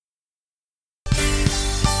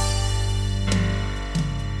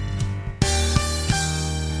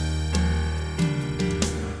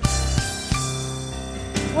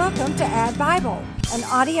Welcome to Add Bible, an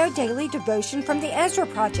audio daily devotion from the Ezra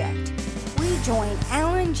Project. We join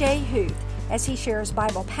Alan J. Huth as he shares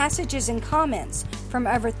Bible passages and comments from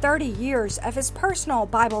over 30 years of his personal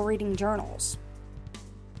Bible reading journals.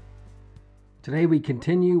 Today we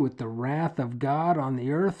continue with the wrath of God on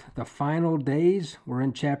the earth, the final days. We're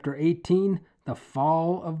in chapter 18, the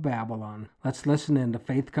fall of Babylon. Let's listen in to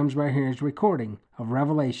Faith Comes by Hearing's recording of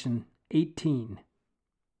Revelation 18.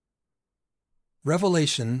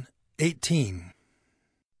 Revelation 18.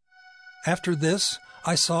 After this,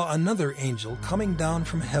 I saw another angel coming down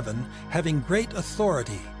from heaven, having great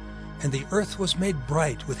authority, and the earth was made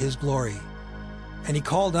bright with his glory. And he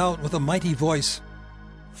called out with a mighty voice,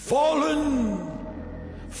 Fallen!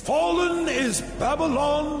 Fallen is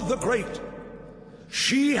Babylon the Great.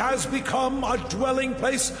 She has become a dwelling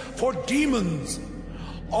place for demons,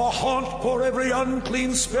 a haunt for every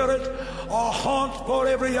unclean spirit, a haunt for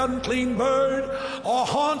every unclean bird, a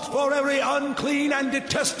haunt for every unclean and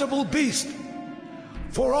detestable beast.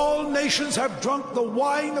 For all nations have drunk the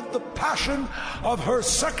wine of the passion of her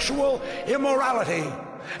sexual immorality,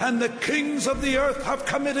 and the kings of the earth have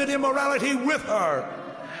committed immorality with her,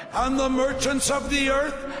 and the merchants of the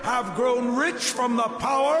earth have grown rich from the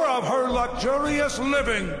power of her luxurious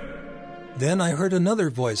living. Then I heard another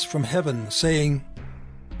voice from heaven saying,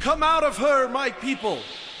 Come out of her, my people,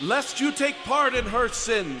 lest you take part in her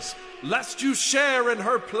sins, lest you share in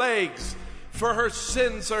her plagues. For her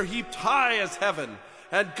sins are heaped high as heaven,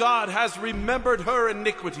 and God has remembered her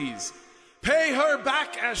iniquities. Pay her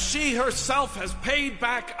back as she herself has paid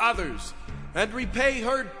back others, and repay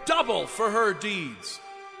her double for her deeds.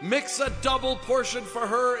 Mix a double portion for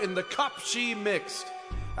her in the cup she mixed.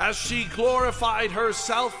 As she glorified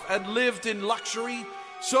herself and lived in luxury,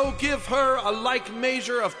 so give her a like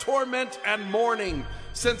measure of torment and mourning,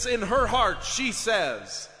 since in her heart she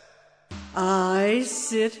says, I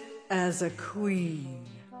sit as a queen.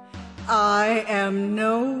 I am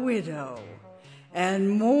no widow,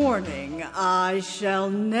 and mourning I shall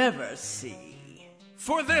never see.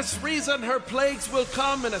 For this reason her plagues will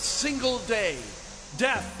come in a single day,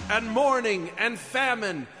 death and mourning and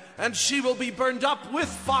famine, and she will be burned up with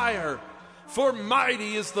fire. For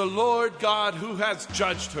mighty is the Lord God who has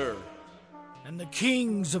judged her. And the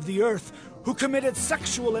kings of the earth who committed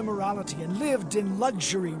sexual immorality and lived in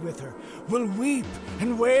luxury with her will weep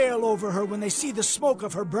and wail over her when they see the smoke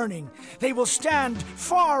of her burning. They will stand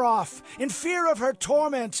far off in fear of her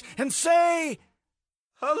torment and say,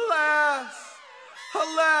 Alas!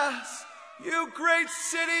 Alas! You great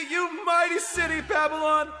city, you mighty city,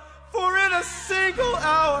 Babylon! For in a single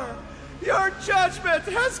hour your judgment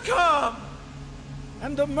has come!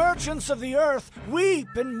 And the merchants of the earth weep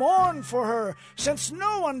and mourn for her, since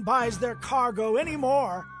no one buys their cargo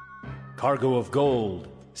anymore. Cargo of gold,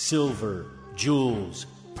 silver, jewels,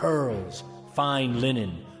 pearls, fine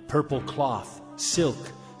linen, purple cloth,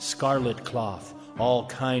 silk, scarlet cloth, all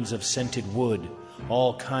kinds of scented wood,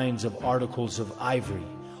 all kinds of articles of ivory,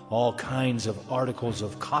 all kinds of articles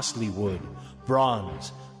of costly wood,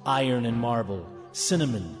 bronze, iron and marble,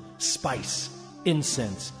 cinnamon, spice,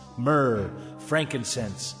 incense, myrrh,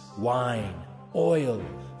 frankincense, wine, oil,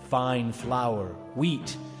 fine flour,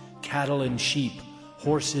 wheat, cattle and sheep,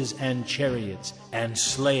 horses and chariots, and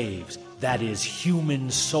slaves, that is, human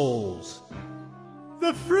souls.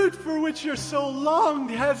 The fruit for which your soul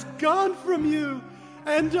longed has gone from you,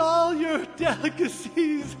 and all your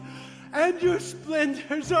delicacies and your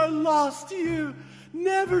splendors are lost to you,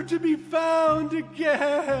 never to be found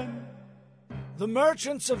again. The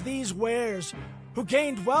merchants of these wares, who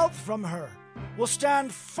gained wealth from her, will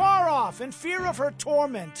stand far off in fear of her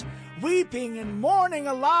torment, weeping and mourning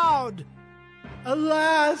aloud.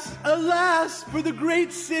 Alas, alas, for the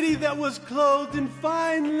great city that was clothed in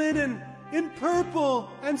fine linen, in purple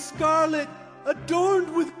and scarlet,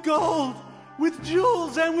 adorned with gold, with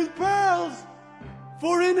jewels and with pearls.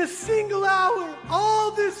 For in a single hour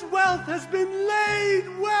all this wealth has been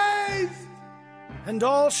laid waste. And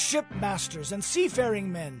all shipmasters and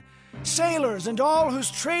seafaring men, sailors and all whose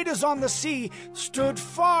trade is on the sea, stood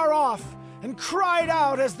far off and cried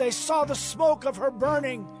out as they saw the smoke of her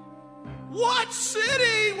burning. What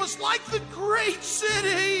city was like the great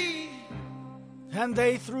city? And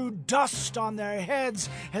they threw dust on their heads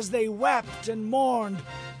as they wept and mourned,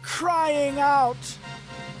 crying out,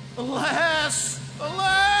 Alas,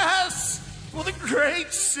 alas, for the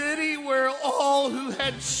great city where all who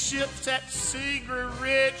had ships at sea grew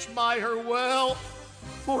rich by her wealth.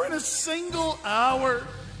 For in a single hour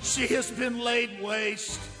she has been laid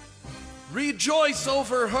waste. Rejoice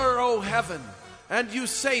over her, O heaven, and you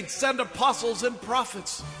saints and apostles and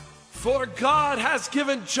prophets, for God has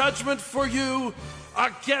given judgment for you,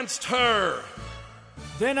 against her.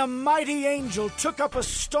 Then a mighty angel took up a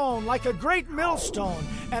stone like a great millstone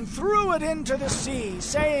and threw it into the sea,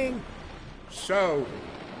 saying, So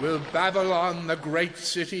will Babylon the great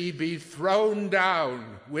city be thrown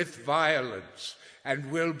down with violence,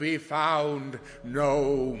 and will be found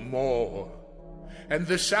no more. And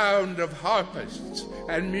the sound of harpists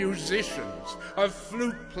and musicians, of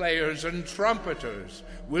flute players and trumpeters,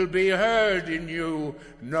 will be heard in you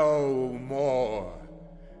no more.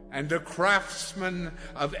 And a craftsman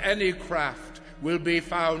of any craft will be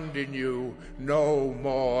found in you no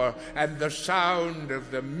more. And the sound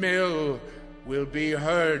of the mill will be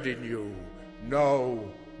heard in you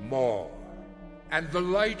no more. And the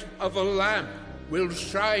light of a lamp will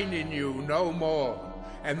shine in you no more.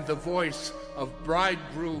 And the voice of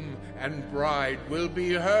bridegroom and bride will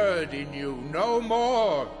be heard in you no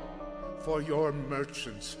more. For your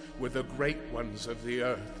merchants were the great ones of the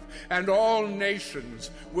earth, and all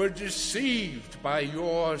nations were deceived by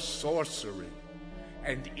your sorcery.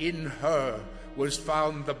 And in her was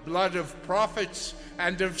found the blood of prophets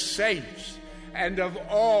and of saints, and of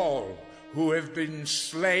all who have been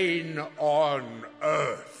slain on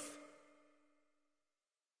earth.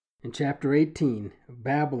 In chapter 18,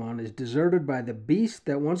 Babylon is deserted by the beast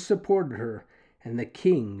that once supported her and the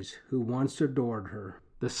kings who once adored her.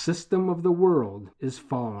 The system of the world is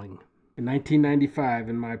falling. In 1995,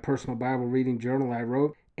 in my personal Bible reading journal, I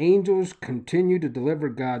wrote, "Angels continue to deliver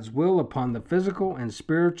God's will upon the physical and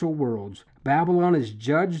spiritual worlds. Babylon is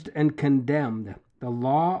judged and condemned, the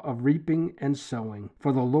law of reaping and sowing.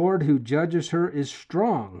 For the Lord who judges her is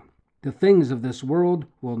strong. The things of this world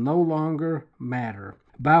will no longer matter.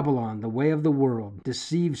 Babylon, the way of the world,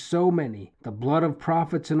 deceives so many. The blood of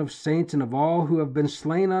prophets and of saints and of all who have been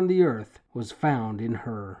slain on the earth was found in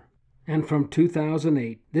her." And from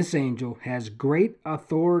 2008, this angel has great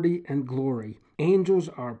authority and glory. Angels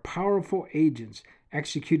are powerful agents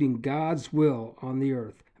executing God's will on the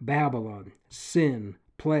earth. Babylon, sin,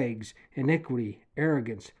 plagues, iniquity,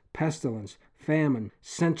 arrogance, pestilence, famine,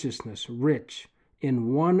 sensuousness, rich.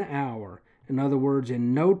 In 1 hour, in other words,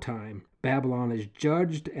 in no time, Babylon is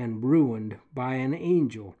judged and ruined by an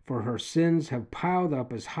angel, for her sins have piled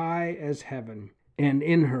up as high as heaven. And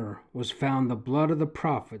in her was found the blood of the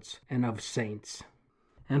prophets and of saints.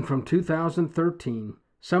 And from 2013,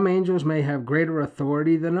 some angels may have greater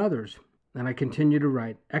authority than others. And I continue to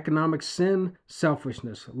write, economic sin,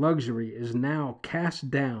 selfishness, luxury is now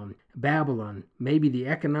cast down. Babylon may be the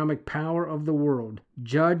economic power of the world,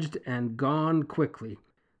 judged and gone quickly.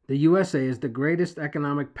 The USA is the greatest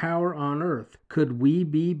economic power on earth. Could we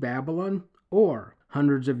be Babylon? Or,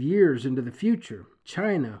 hundreds of years into the future,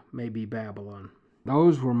 China may be Babylon.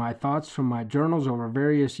 Those were my thoughts from my journals over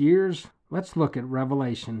various years. Let's look at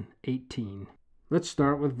Revelation 18. Let's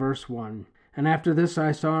start with verse 1. And after this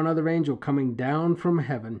I saw another angel coming down from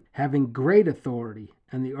heaven, having great authority,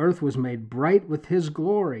 and the earth was made bright with his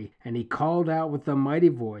glory. And he called out with a mighty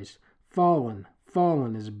voice, Fallen,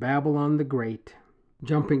 fallen is Babylon the Great.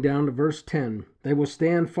 Jumping down to verse 10, they will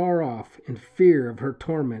stand far off in fear of her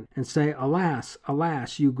torment and say, Alas,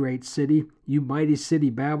 alas, you great city, you mighty city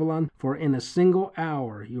Babylon, for in a single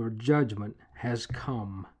hour your judgment has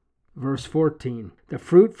come. Verse 14, the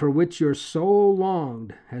fruit for which your soul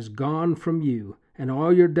longed has gone from you, and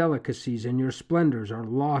all your delicacies and your splendors are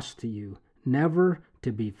lost to you, never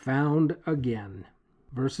to be found again.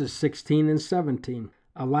 Verses 16 and 17,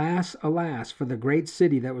 Alas, alas, for the great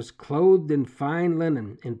city that was clothed in fine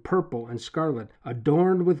linen, in purple and scarlet,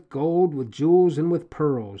 adorned with gold, with jewels, and with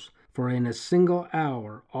pearls. For in a single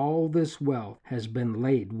hour all this wealth has been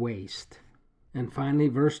laid waste. And finally,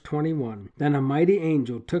 verse 21, Then a mighty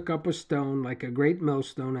angel took up a stone like a great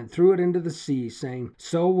millstone and threw it into the sea, saying,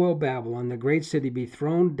 So will Babylon, the great city, be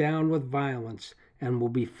thrown down with violence, and will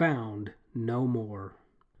be found no more.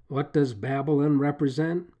 What does Babylon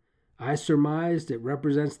represent? I surmised it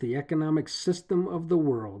represents the economic system of the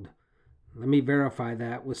world. Let me verify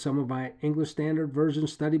that with some of my English Standard Version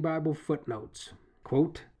Study Bible footnotes.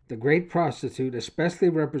 Quote, the great prostitute especially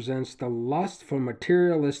represents the lust for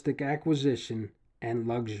materialistic acquisition and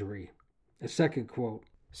luxury. A second quote,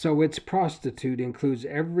 so its prostitute includes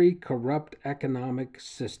every corrupt economic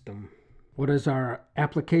system. What is our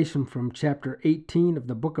application from chapter 18 of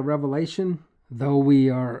the book of Revelation? Though we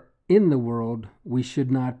are in the world, we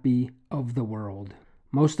should not be of the world.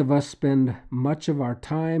 Most of us spend much of our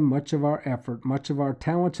time, much of our effort, much of our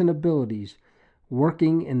talents and abilities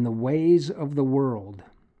working in the ways of the world.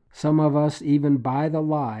 Some of us even buy the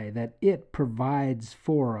lie that it provides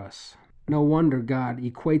for us. No wonder God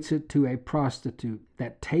equates it to a prostitute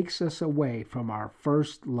that takes us away from our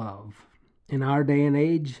first love. In our day and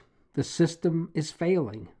age, The system is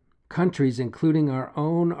failing. Countries, including our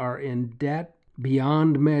own, are in debt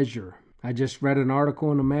beyond measure. I just read an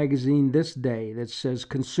article in a magazine this day that says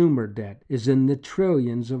consumer debt is in the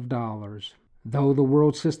trillions of dollars. Though the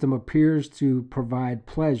world system appears to provide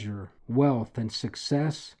pleasure, wealth, and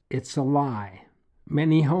success, it's a lie.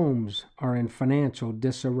 Many homes are in financial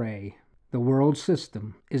disarray. The world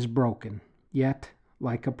system is broken. Yet,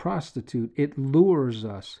 like a prostitute, it lures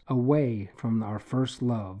us away from our first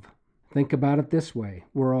love. Think about it this way.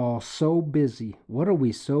 We're all so busy. What are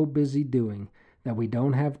we so busy doing that we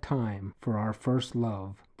don't have time for our first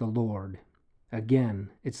love, the Lord? Again,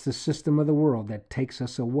 it's the system of the world that takes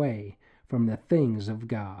us away from the things of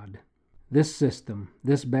God. This system,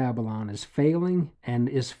 this Babylon, is failing and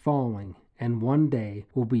is falling, and one day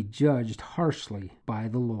will be judged harshly by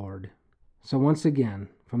the Lord. So once again,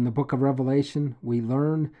 from the book of Revelation, we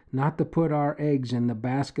learn not to put our eggs in the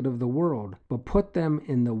basket of the world, but put them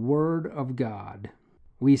in the Word of God.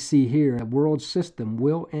 We see here the world system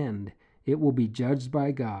will end. It will be judged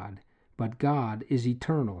by God, but God is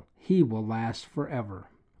eternal. He will last forever.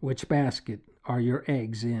 Which basket are your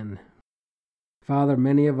eggs in? Father,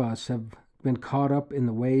 many of us have been caught up in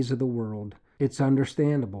the ways of the world. It's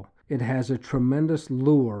understandable. It has a tremendous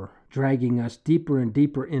lure, dragging us deeper and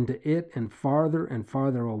deeper into it and farther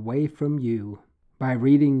away from you. By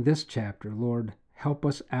reading this chapter, Lord, help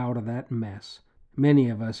us out of that mess. Many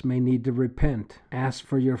of us may need to repent, ask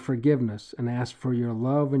for your forgiveness, and ask for your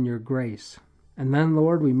love and your grace. And then,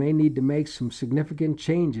 Lord, we may need to make some significant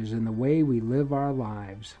changes in the way we live our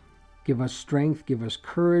lives. Give us strength, give us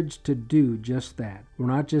courage to do just that. We're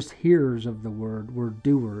not just hearers of the word, we're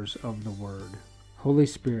doers of the word. Holy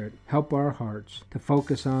Spirit, help our hearts to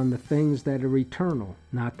focus on the things that are eternal,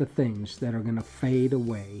 not the things that are going to fade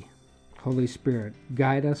away. Holy Spirit,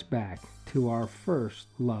 guide us back to our first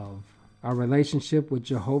love, our relationship with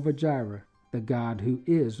Jehovah Jireh, the God who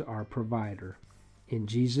is our provider. In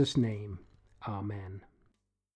Jesus' name, amen.